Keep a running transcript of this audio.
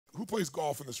plays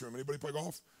golf in this room? Anybody play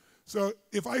golf? So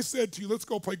if I said to you, let's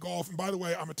go play golf, and by the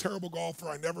way, I'm a terrible golfer.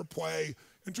 I never play.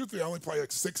 And truthfully, I only play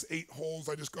like 6, 8 holes.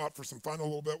 I just go out for some fun a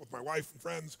little bit with my wife and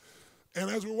friends. And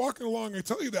as we're walking along, I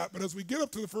tell you that. But as we get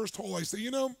up to the first hole, I say,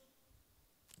 you know,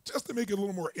 just to make it a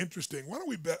little more interesting, why don't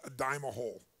we bet a dime a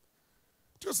hole?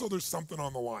 Just so there's something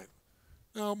on the line.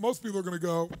 Now, most people are going to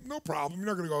go, no problem. You're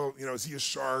not going to go, you know, is he a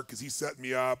shark? Is he setting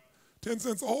me up? 10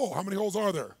 cents a hole. How many holes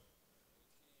are there?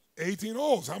 18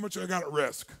 holes. How much I got at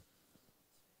risk?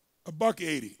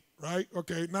 $1.80, right?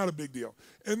 Okay, not a big deal.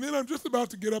 And then I'm just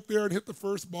about to get up there and hit the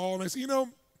first ball, and I say, you know,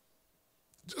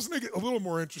 just to make it a little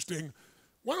more interesting,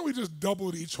 why don't we just double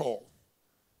it each hole?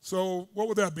 So what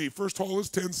would that be? First hole is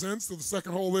 10 cents, so the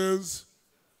second hole is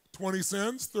 20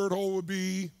 cents. Third hole would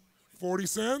be 40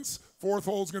 cents. Fourth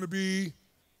hole is going to be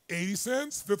 80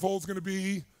 cents. Fifth hole is going to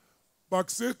be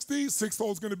 $1.60. Sixth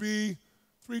hole is going to be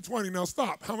 $3.20. Now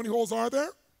stop. How many holes are there?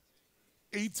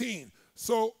 18.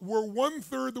 So we're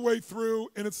 1/3 the way through,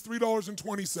 and it's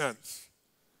 $3.20.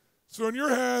 So in your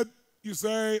head, you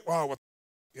say, wow, what,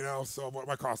 you know, so what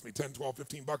might cost me 10, 12,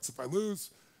 15 bucks if I lose?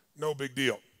 No big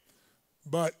deal.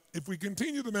 But if we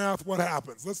continue the math, what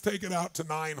happens? Let's take it out to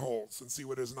 9 holes and see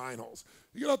what is 9 holes.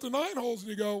 You get out to 9 holes and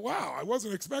you go, wow, I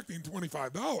wasn't expecting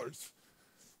 $25,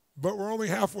 but we're only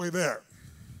halfway there.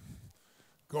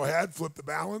 Go ahead, flip the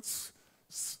balance.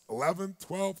 11th,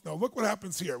 12th. Now look what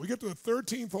happens here. We get to the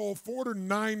 13th hole,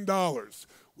 $409.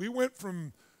 We went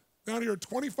from down here at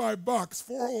 25 bucks.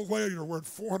 4 holes later, we're at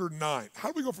 409.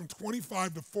 How do we go from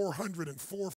 25 to 400 in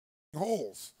 4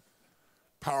 holes?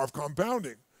 Power of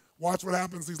compounding. Watch what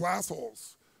happens these last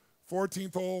holes.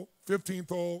 14th hole, 15th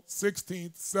hole,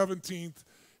 16th, 17th,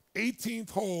 18th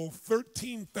hole,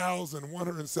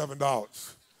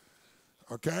 $13,107.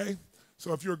 Okay?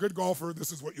 So if you're a good golfer,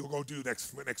 this is what you'll go do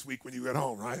next week when you get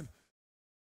home, right?